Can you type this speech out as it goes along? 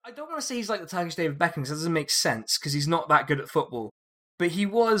I don't want to say he's like the Turkish David Beckham, because that doesn't make sense, because he's not that good at football. But he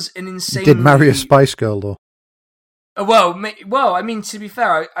was an insane. He did marry a Spice Girl, though. Well, I mean, to be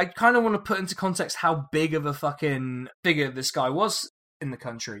fair, I kind of want to put into context how big of a fucking figure this guy was in the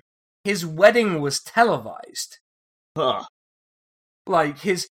country. His wedding was televised. Huh. Like,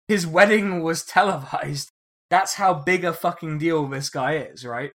 his wedding was televised. That's how big a fucking deal this guy is,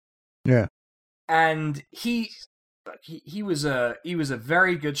 right? Yeah. And he was a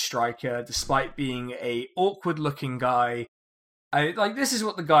very good striker, despite being a awkward looking guy. This is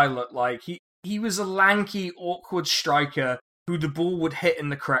what the guy looked like. He was a lanky, awkward striker who the ball would hit in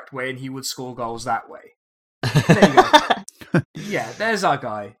the correct way and he would score goals that way. There you go. Yeah, there's our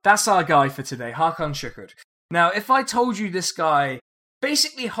guy. That's our guy for today, Hakan Şükür. Now, if I told you this guy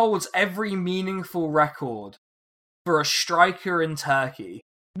basically holds every meaningful record for a striker in Turkey,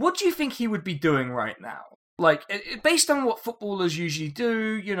 what do you think he would be doing right now? Like, based on what footballers usually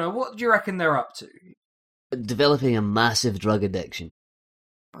do, what do you reckon they're up to? Developing a massive drug addiction.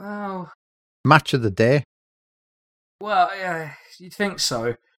 Well... Match of the day. Well, yeah, you'd think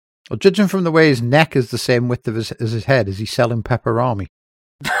so. Well, judging from the way his neck is the same width as his head, is he selling pepperami?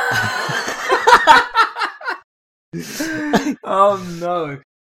 Oh, no.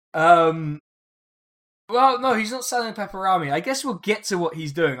 Well, no, he's not selling pepperami. I guess we'll get to what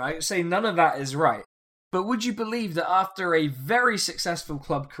he's doing. I say none of that is right. But would you believe that after a very successful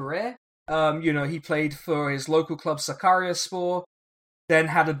club career, he played for his local club Sakaryaspor, then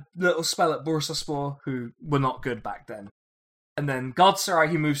had a little spell at Bursaspor, who were not good back then. And then Galatasaray,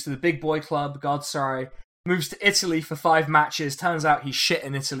 he moves to the big boy club. Galatasaray moves to Italy for 5 matches. Turns out he's shit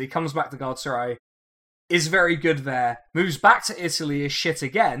in Italy. Comes back to Galatasaray. Is very good there. Moves back to Italy. Is shit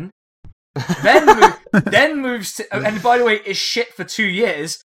again. Then moves to... And by the way, is shit for 2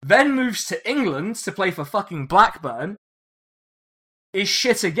 years. Then moves to England to play for fucking Blackburn. Is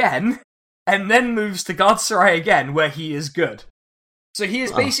shit again. And then moves to Galatasaray again, where he is good. So he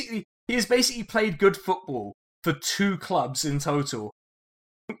has basically played good football for 2 clubs in total,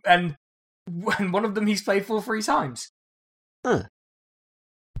 and one of them he's played for 3 times. Huh.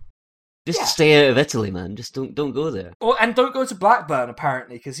 Just stay out of Italy, man. Just don't go there. And don't go to Blackburn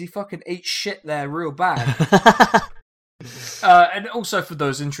apparently, because he fucking ate shit there real bad. And also for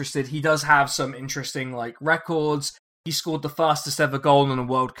those interested, he does have some interesting records. He scored the fastest ever goal in a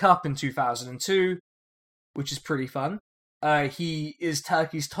World Cup in 2002, which is pretty fun. He is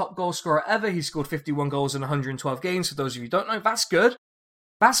Turkey's top goal scorer ever. He scored 51 goals in 112 games. For those of you who don't know, that's good.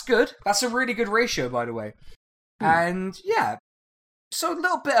 That's good. That's a really good ratio, by the way. And yeah, so a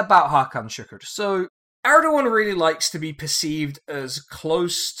little bit about Hakan Şükür. So Erdogan really likes to be perceived as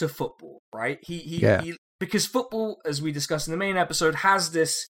close to football, right? He because football, as we discussed in the main episode, has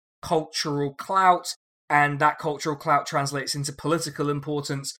this cultural clout, and that cultural clout translates into political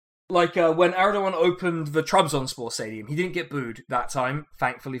importance. Like when Erdogan opened the Trabzonspor stadium, he didn't get booed that time,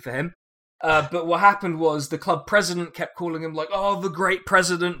 thankfully for him. But what happened was the club president kept calling him the great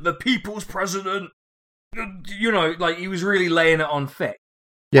president, the people's president. He was really laying it on thick.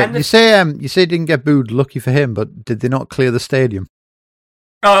 Yeah, and you say he didn't get booed. Lucky for him, but did they not clear the stadium?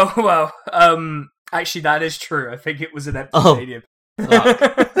 Oh well, actually that is true. I think it was an empty stadium.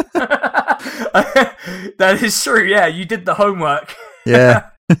 That is true. Yeah, you did the homework.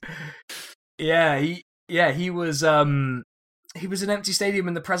 Yeah. He was an empty stadium,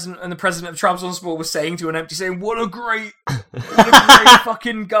 and the president of Trabzonspor was saying to an empty stadium, what a great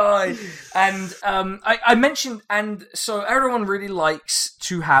fucking guy. And I mentioned, and so Erdogan really likes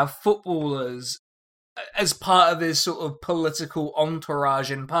to have footballers as part of his sort of political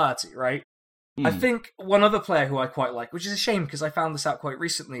entourage and party, right? I think one other player who I quite like, which is a shame because I found this out quite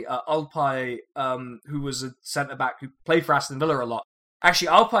recently, Alpay, who was a centre-back who played for Aston Villa a lot. Actually,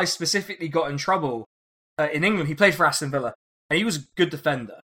 Alpay specifically got in trouble in England. He played for Aston Villa, and he was a good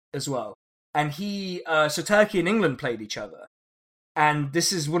defender as well. And so Turkey and England played each other. And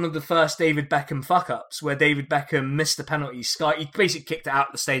this is one of the first David Beckham fuck-ups, where David Beckham missed the penalty. He basically kicked it out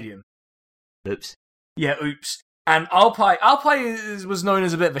of the stadium. Oops. Yeah, oops. And Alpay was known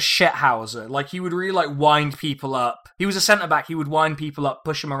as a bit of a shithouser. He would really wind people up. He was a centre-back. He would wind people up,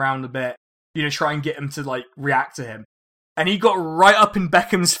 push them around a bit, try and get them to react to him. And he got right up in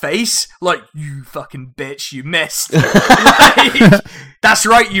Beckham's face, you fucking bitch, you missed. That's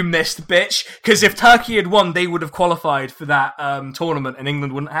right, you missed, bitch. Because if Turkey had won, they would have qualified for that tournament, and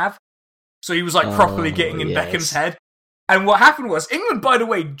England wouldn't have. So he was properly getting in Beckham's head. And what happened was, England, by the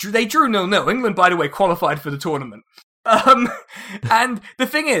way, they drew 0-0. England, by the way, qualified for the tournament. And the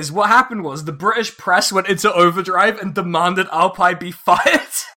thing is, what happened was the British press went into overdrive and demanded Alpay be fired.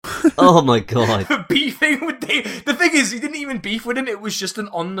 Oh my god. For beefing with David. The thing is, he didn't even beef with him, it was just an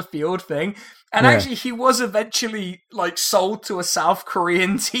on-the-field thing. And actually, he was eventually, like, sold to a South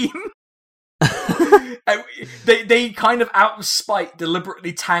Korean team. They kind of, out of spite,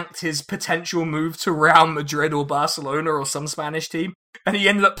 deliberately tanked his potential move to Real Madrid or Barcelona or some Spanish team, and he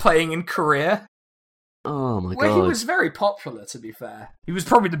ended up playing in Korea. Oh my god. Where he was very popular, to be fair. He was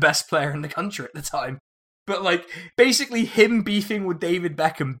probably the best player in the country at the time. But, like, basically him beefing with David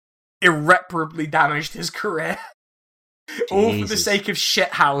Beckham irreparably damaged his career. All for the sake of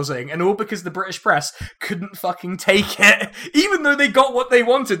shithousing, and all because the British press couldn't fucking take it. Even though they got what they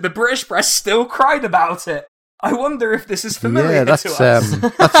wanted, the British press still cried about it. I wonder if this is familiar to us.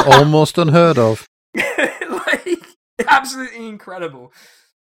 That's almost unheard of. Like, absolutely incredible.